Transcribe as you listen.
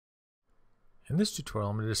In this tutorial,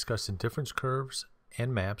 I'm going to discuss indifference curves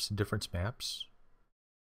and maps, indifference maps.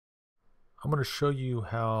 I'm going to show you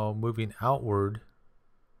how moving outward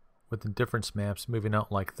with indifference maps, moving out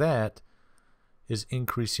like that, is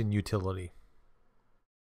increasing utility.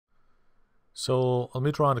 So let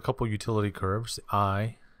me draw in a couple utility curves,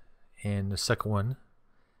 I and the second one.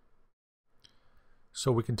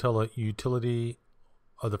 So we can tell the utility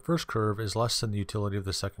of the first curve is less than the utility of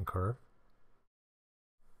the second curve.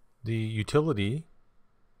 The utility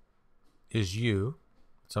is u,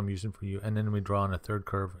 so I'm using for u, and then we draw in a third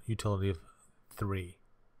curve, utility of 3.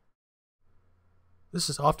 This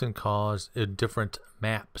is often caused in different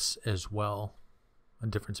maps as well.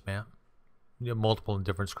 Indifference map. You have multiple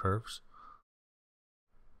indifference curves.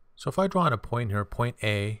 So if I draw in a point here, point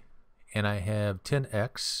A, and I have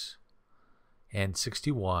 10x and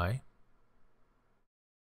 60y,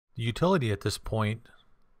 the utility at this point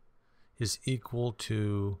is equal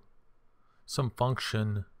to some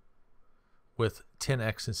function with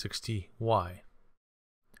 10x and 60y.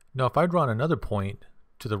 Now if I draw in another point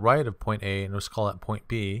to the right of point A, and let's call that point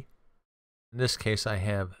B, in this case I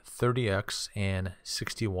have 30x and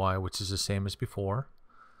 60y, which is the same as before,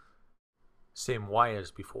 same y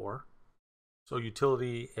as before. So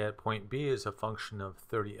utility at point B is a function of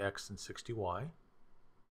 30x and 60y.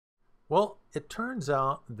 Well, it turns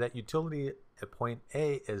out that utility at point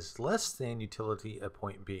A is less than utility at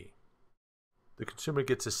point B. The consumer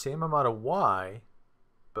gets the same amount of y,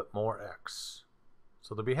 but more x.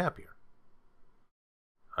 So they'll be happier.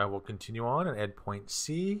 I will continue on and add point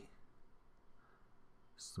C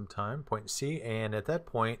sometime, point C, and at that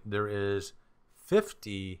point there is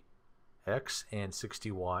 50x and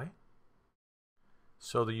 60y.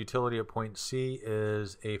 So the utility at point C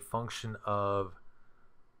is a function of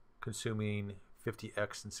consuming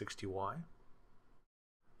 50x and 60y.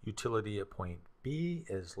 Utility at point B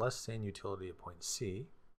is less than utility at point C.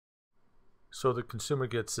 So the consumer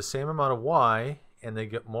gets the same amount of y and they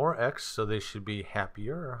get more x, so they should be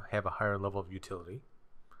happier or have a higher level of utility.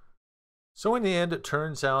 So in the end, it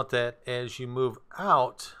turns out that as you move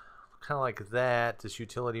out, kind of like that, this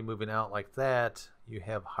utility moving out like that, you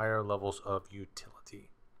have higher levels of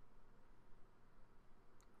utility.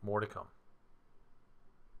 More to come.